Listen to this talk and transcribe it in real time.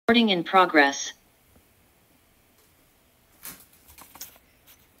Recording in progress.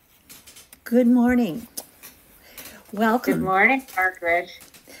 Good morning. Welcome. Good morning, Margaret.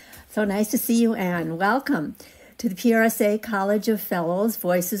 So nice to see you, Ann. Welcome to the PRSA College of Fellows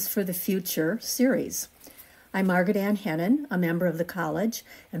Voices for the Future series. I'm Margaret Ann Hennen, a member of the college,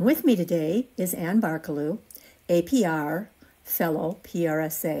 and with me today is Ann Barkelew, APR Fellow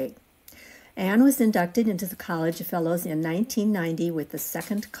PRSA. Ann was inducted into the College of Fellows in 1990 with the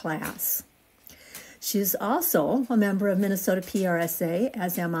second class. She's also a member of Minnesota PRSA,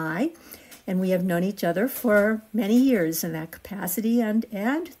 as am I, and we have known each other for many years in that capacity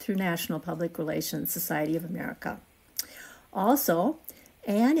and through National Public Relations Society of America. Also,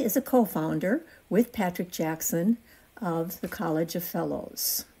 Ann is a co-founder with Patrick Jackson of the College of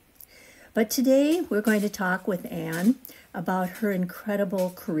Fellows. But today we're going to talk with Ann about her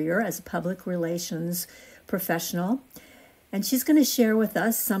incredible career as a public relations professional. And she's going to share with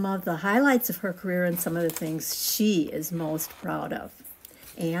us some of the highlights of her career and some of the things she is most proud of.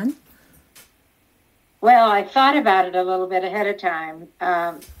 Ann? Well, I thought about it a little bit ahead of time,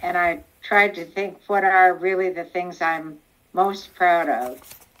 and I tried to think what are really the things I'm most proud of.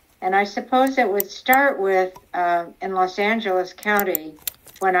 And I suppose it would start with in Los Angeles County,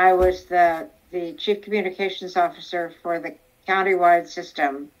 when I was the Chief Communications Officer for the countywide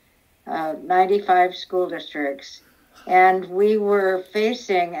system, 95 school districts. And we were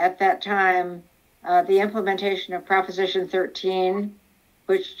facing, at that time, the implementation of Proposition 13,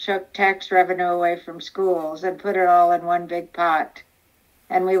 which took tax revenue away from schools and put it all in one big pot.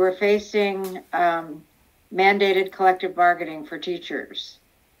 And we were facing mandated collective bargaining for teachers.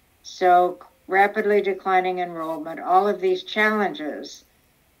 So rapidly declining enrollment, all of these challenges.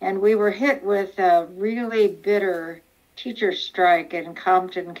 And we were hit with a really bitter teacher strike in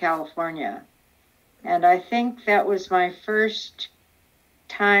Compton, California. And I think that was my first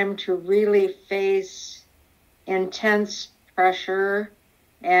time to really face intense pressure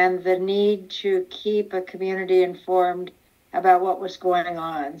and the need to keep a community informed about what was going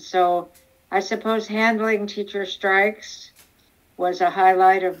on. So I suppose handling teacher strikes was a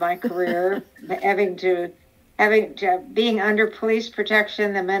highlight of my career, being under police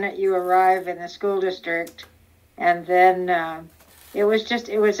protection the minute you arrive in the school district. And then it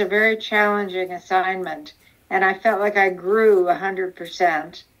was a very challenging assignment. And I felt like I grew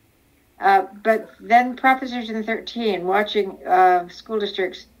 100%. But then Proposition 13, watching school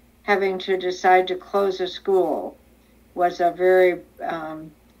districts having to decide to close a school, was a very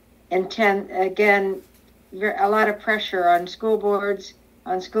intense, again, a lot of pressure on school boards,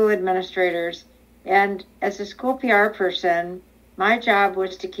 on school administrators. And as a school PR person, my job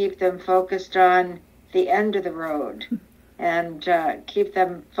was to keep them focused on the end of the road and keep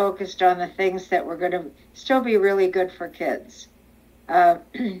them focused on the things that were going to still be really good for kids.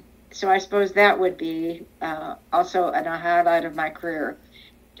 So I suppose that would be also a highlight of my career.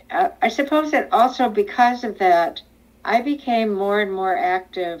 I suppose that also because of that, I became more and more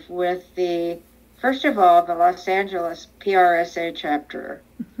active with first of all, the Los Angeles PRSA chapter,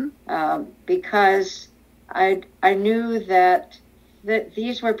 because I knew that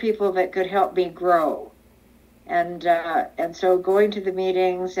these were people that could help me grow. And so going to the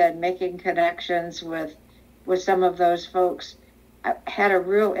meetings and making connections with some of those folks had a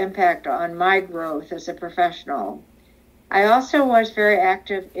real impact on my growth as a professional. I also was very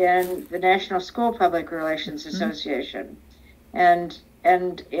active in the National School Public Relations Association. And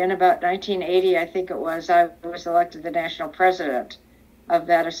in about 1980, I think it was, I was elected the national president of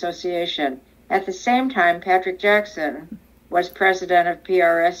that association. At the same time, Patrick Jackson was president of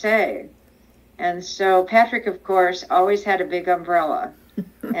PRSA. And so Patrick, of course, always had a big umbrella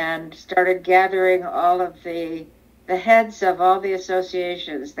and started gathering all of the heads of all the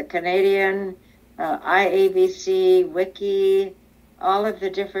associations, the Canadian, IABC, Wiki, all of the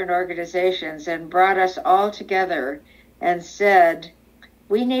different organizations, and brought us all together and said,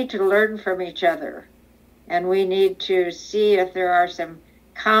 we need to learn from each other, and we need to see if there are some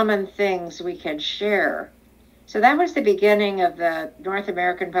common things we can share. So that was the beginning of the North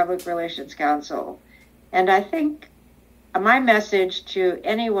American Public Relations Council. And I think my message to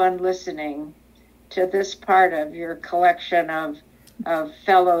anyone listening to this part of your collection of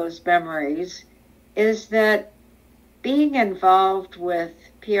fellows' memories is that being involved with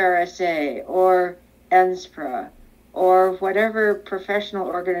PRSA or NSPRA or whatever professional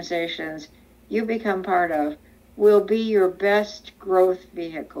organizations you become part of will be your best growth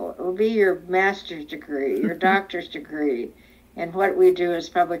vehicle. It will be your master's degree, your doctor's degree in what we do as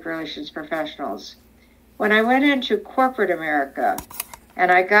public relations professionals. When I went into corporate America,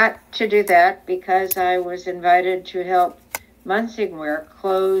 and I got to do that because I was invited to help Munsingware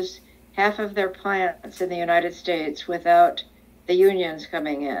close half of their plants in the United States without the unions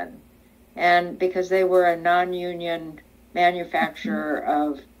coming in. And because they were a non-union manufacturer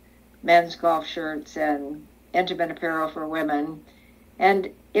of men's golf shirts and intimate apparel for women.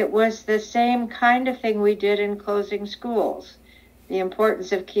 And it was the same kind of thing we did in closing schools. The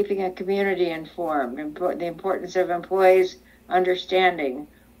importance of keeping a community informed, the importance of employees understanding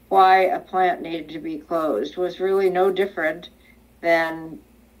why a plant needed to be closed was really no different than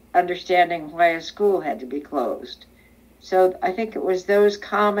understanding why a school had to be closed. So I think it was those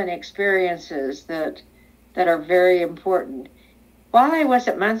common experiences that are very important. While I was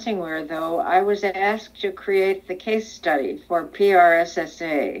at Munsingware, though, I was asked to create the case study for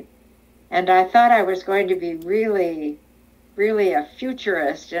PRSSA. And I thought I was going to be really a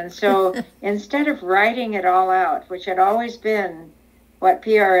futurist. And so instead of writing it all out, which had always been what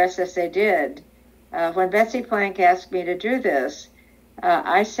PRSSA did, when Betsy Plank asked me to do this,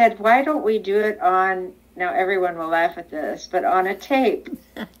 I said, why don't we do it on, now everyone will laugh at this, but on a tape.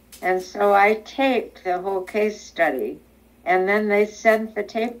 And so I taped the whole case study. And then they sent the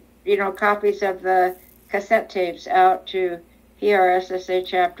tape, copies of the cassette tapes out to PRSSA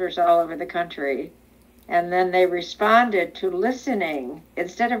chapters all over the country. And then they responded to listening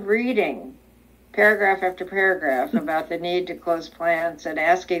instead of reading paragraph after paragraph about the need to close plants and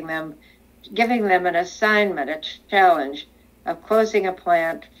asking them, giving them an assignment, a challenge of closing a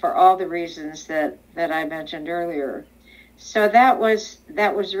plant for all the reasons that I mentioned earlier. So that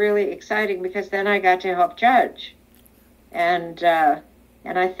was really exciting because then I got to help judge. And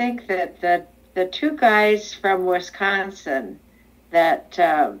I think that the two guys from Wisconsin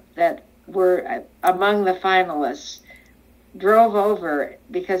that were among the finalists drove over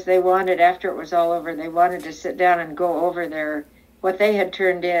because they wanted, after it was all over, they wanted to sit down and go over what they had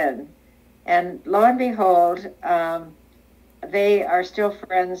turned in. And lo and behold, they are still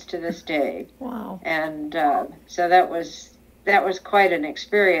friends to this day. Wow. And so that was quite an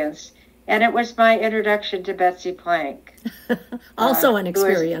experience. And it was my introduction to Betsy Plank. Also an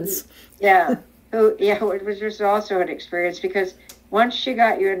experience. It was just also an experience because once she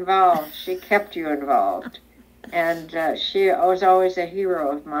got you involved, she kept you involved. And she was always a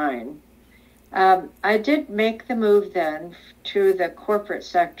hero of mine. I did make the move then to the corporate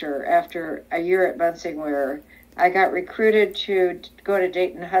sector after a year at Munsingware. I got recruited to go to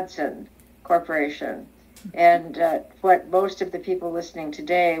Dayton Hudson Corporation. And what most of the people listening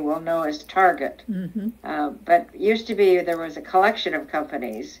today will know as Target. Mm-hmm. But used to be, there was a collection of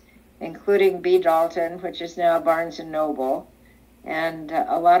companies, including B. Dalton, which is now Barnes & Noble, and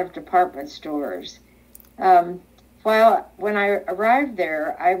a lot of department stores. When I arrived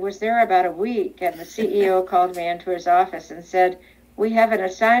there, I was there about a week, and the CEO called me into his office and said, "We have an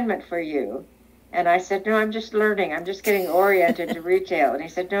assignment for you." And I said, "No, I'm just learning. I'm just getting oriented to retail." And he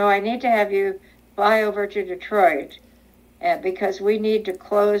said, "No, I need to have you fly over to Detroit because we need to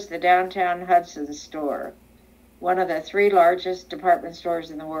close the downtown Hudson store, one of the 3 largest department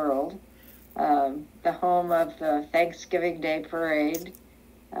stores in the world, the home of the Thanksgiving Day parade,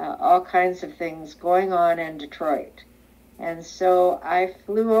 all kinds of things going on in Detroit." And so I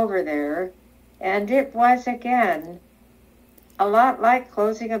flew over there, and it was, again, a lot like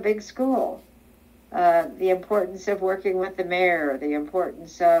closing a big school. The importance of working with the mayor, the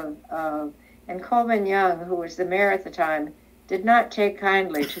importance of and Coleman Young, who was the mayor at the time, did not take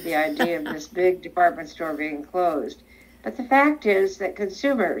kindly to the idea of this big department store being closed. But the fact is that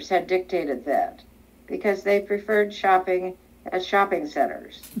consumers had dictated that because they preferred shopping at shopping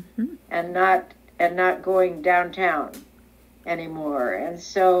centers mm-hmm. and not going downtown anymore. And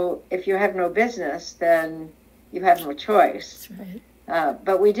so if you have no business, then you have no choice. That's right.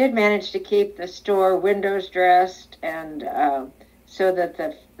 But we did manage to keep the store windows dressed and so that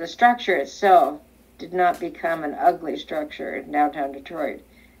the structure itself did not become an ugly structure in downtown Detroit.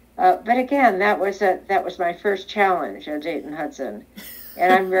 But again, that was my first challenge at Dayton Hudson,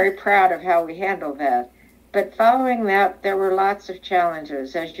 and I'm very proud of how we handled that. But following that, there were lots of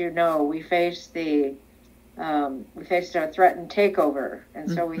challenges. As you know, we faced a threatened takeover, and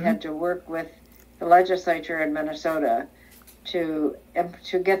so we had to work with the legislature in Minnesota to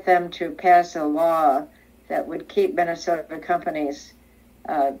get them to pass a law that would keep Minnesota companies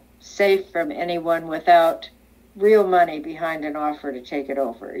safe from anyone without real money behind an offer to take it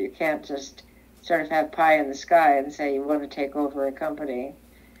over. You can't just sort of have pie in the sky and say you want to take over a company.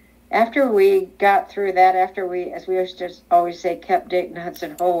 After we got through that, after we, as we used to always say, kept Dayton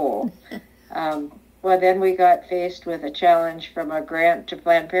Hudson whole, well, then we got faced with a challenge from a grant to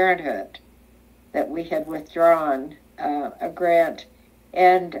Planned Parenthood that we had withdrawn, a grant.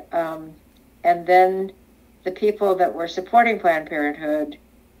 And then the people that were supporting Planned Parenthood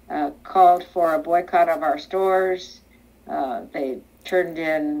called for a boycott of our stores. They turned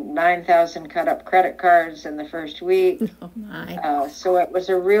in 9,000 cut-up credit cards in the first week. Oh my. So it was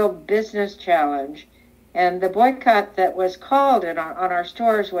a real business challenge. And the boycott that was called on our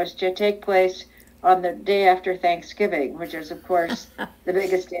stores was to take place on the day after Thanksgiving, which is, of course, the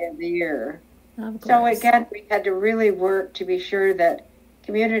biggest day of the year. So again, we had to really work to be sure that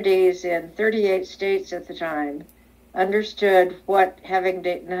communities in 38 states at the time understood what having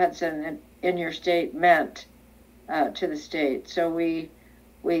Dayton-Hudson in your state meant to the state. So we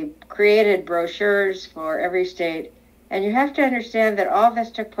created brochures for every state. And you have to understand that all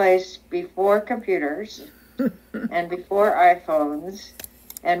this took place before computers and before iPhones,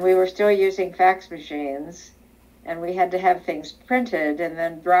 and we were still using fax machines, and we had to have things printed and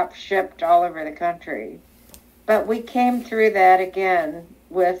then drop shipped all over the country. But we came through that again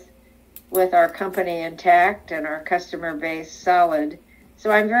with our company intact and our customer base solid.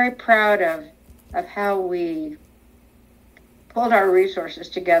 So I'm very proud of how we pulled our resources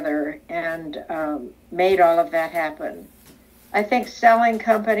together and made all of that happen. I think selling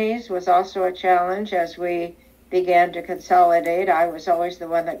companies was also a challenge as we began to consolidate. I was always the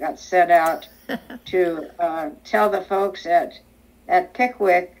one that got sent out to tell the folks at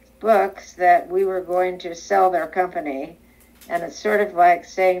Pickwick Books that we were going to sell their company. And it's sort of like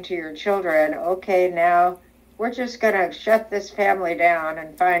saying to your children, okay, now we're just going to shut this family down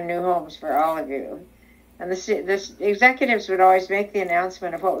and find new homes for all of you. And the executives would always make the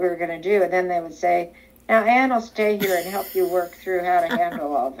announcement of what we were going to do, and then they would say, now Ann will stay here and help you work through how to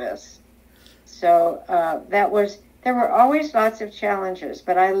handle all this. So there were always lots of challenges,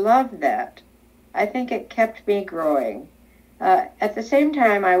 but I loved that. I think it kept me growing. At the same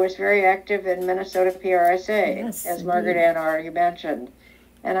time, I was very active in Minnesota PRSA, yes, as Margaret Ann already mentioned.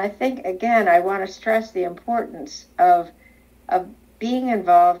 And I think, again, I want to stress the importance of being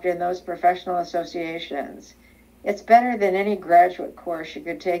involved in those professional associations. It's better than any graduate course you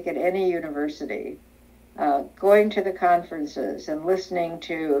could take at any university. Going to the conferences and listening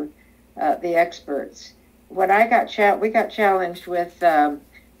to the experts. When we got challenged with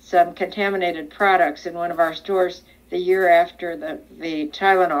some contaminated products in one of our stores the year after the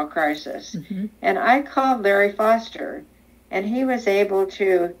Tylenol crisis. Mm-hmm. And I called Larry Foster, and he was able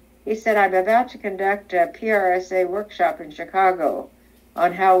to, he said, I'm about to conduct a PRSA workshop in Chicago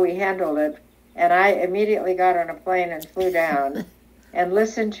on how we handled it. And I immediately got on a plane and flew down and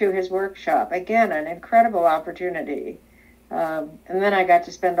listened to his workshop. Again, an incredible opportunity. And then I got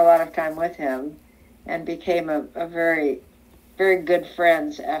to spend a lot of time with him and became a very, very good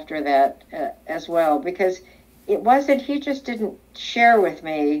friends after that as well. Because it wasn't, he just didn't share with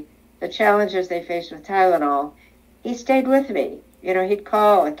me the challenges they faced with Tylenol. He stayed with me. You know, he'd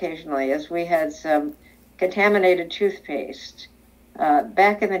call occasionally as we had some contaminated toothpaste.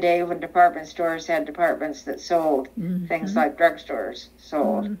 Back in the day when department stores had departments that sold mm-hmm. things like drugstores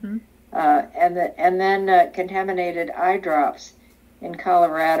sold. Mm-hmm. And then contaminated eye drops in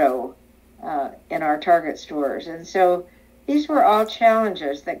Colorado in our Target stores. And so these were all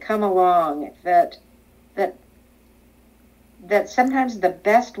challenges that come along that sometimes the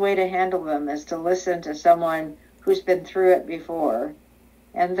best way to handle them is to listen to someone who's been through it before.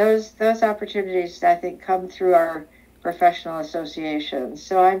 And those opportunities, I think, come through our professional associations.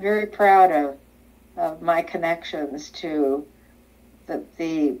 So I'm very proud of my connections to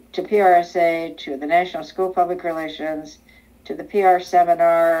to PRSA, to the National School Public Relations, to the PR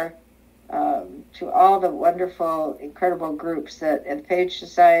Seminar, to all the wonderful, incredible groups and Page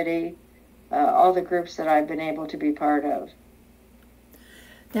Society, all the groups that I've been able to be part of.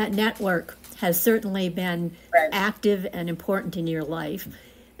 That network has certainly been right. active and important in your life.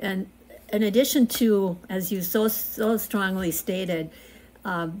 And in addition to, as you so strongly stated,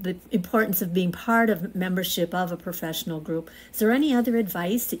 the importance of being part of membership of a professional group, is there any other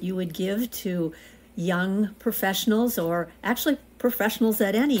advice that you would give to young professionals or actually professionals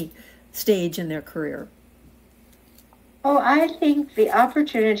at any stage in their career? Oh, I think the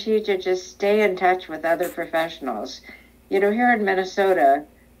opportunity to just stay in touch with other professionals. You know, here in Minnesota,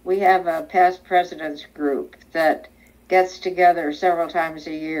 we have a past presidents group that gets together several times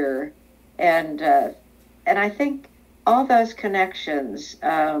a year. And I think all those connections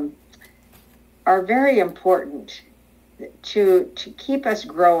are very important to keep us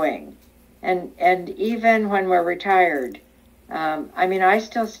growing. And even when we're retired, I mean, I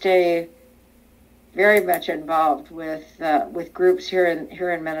still stay very much involved with groups here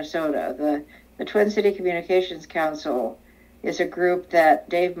in Minnesota. The Twin City Communications Council is a group that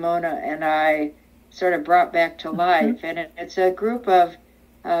Dave Mona and I sort of brought back to life, mm-hmm. and it's a group of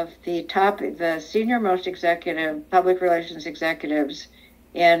of the senior most public relations executives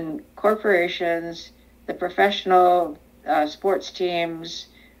in corporations, the professional sports teams,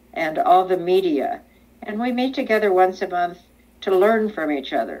 and all the media. And we meet together once a month to learn from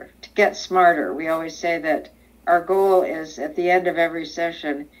each other, to get smarter. We always say that our goal is, at the end of every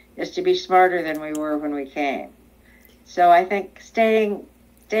session, is to be smarter than we were when we came. So I think staying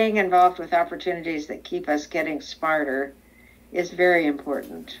involved with opportunities that keep us getting smarter is very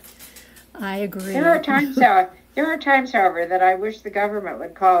important. I agree. There are times, however, that I wish the government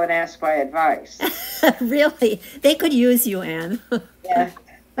would call and ask my advice. Really? They could use you, Ann. Yeah.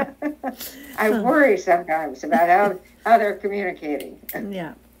 I worry sometimes about how they're communicating.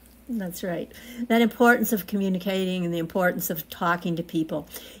 Yeah, that's right. That importance of communicating and the importance of talking to people.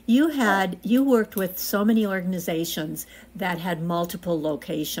 You worked with so many organizations that had multiple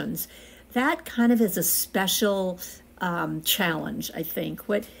locations. That kind of is a special challenge, I think.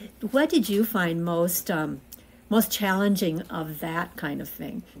 What did you find most challenging of that kind of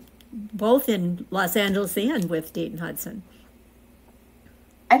thing, both in Los Angeles and with Dayton-Hudson?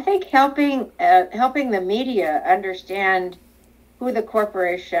 I think helping the media understand who the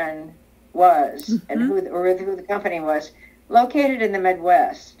corporation was and who the company was, located in the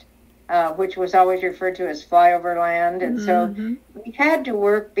Midwest, which was always referred to as flyover land. And so we had to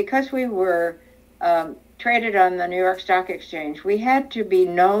work, because we were traded on the New York Stock Exchange, we had to be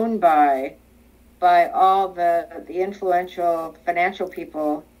known by all the influential financial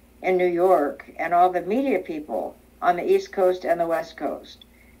people in New York and all the media people on the East Coast and the West Coast.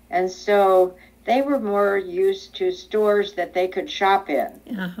 And so they were more used to stores that they could shop in,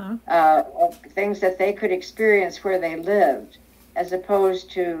 things that they could experience where they lived, as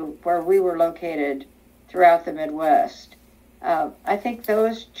opposed to where we were located throughout the Midwest. I think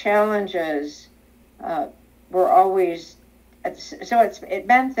those challenges were always, so it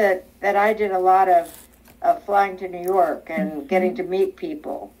meant that I did a lot of flying to New York and getting to meet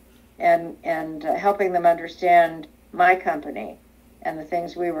people and helping them understand my company and the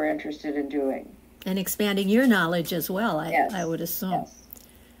things we were interested in doing. And expanding your knowledge as well, I would assume. Yes.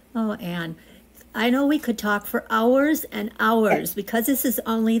 Oh, Ann, I know we could talk for hours and hours because this is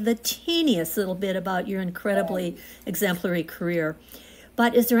only the teeniest little bit about your incredibly exemplary career.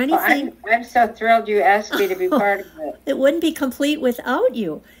 But is there anything... Well, I'm so thrilled you asked me to be part of it. It wouldn't be complete without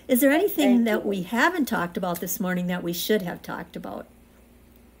you. Is there anything that we haven't talked about this morning that we should have talked about?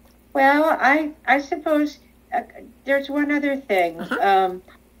 Well, I suppose there's one other thing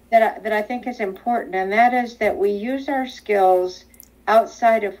that I think is important, and that is that we use our skills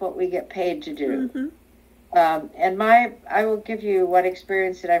outside of what we get paid to do. And I will give you one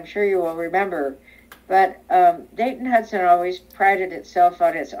experience that I'm sure you will remember, but Dayton-Hudson always prided itself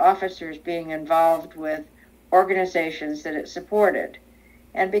on its officers being involved with organizations that it supported.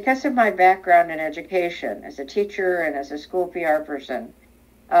 And because of my background in education as a teacher and as a school PR person,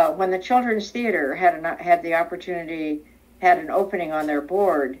 when the Children's Theater had an opening on their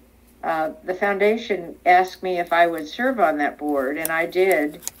board, the foundation asked me if I would serve on that board, and I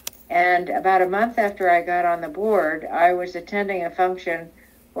did. And about a month after I got on the board, I was attending a function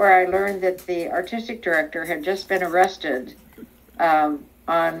where I learned that the artistic director had just been arrested on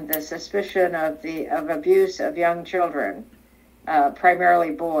the suspicion of abuse of young children,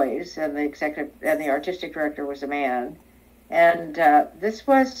 primarily boys, and the artistic director was a man. And this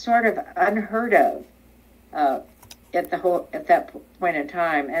was sort of unheard of at that point in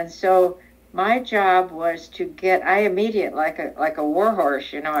time. And so my job was to like a war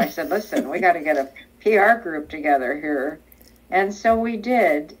horse, I said, listen, we got to get a PR group together here. And so we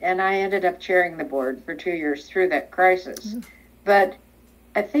did, and I ended up chairing the board for 2 years through that crisis. But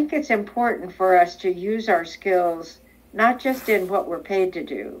I think it's important for us to use our skills, not just in what we're paid to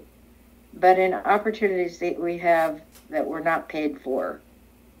do, but in opportunities that we have that we're not paid for.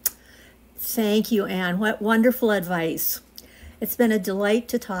 Thank you, Ann. What wonderful advice. It's been a delight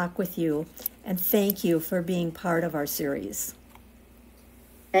to talk with you, and thank you for being part of our series.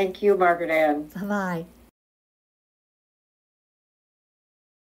 Thank you, Margaret Ann. Bye-bye.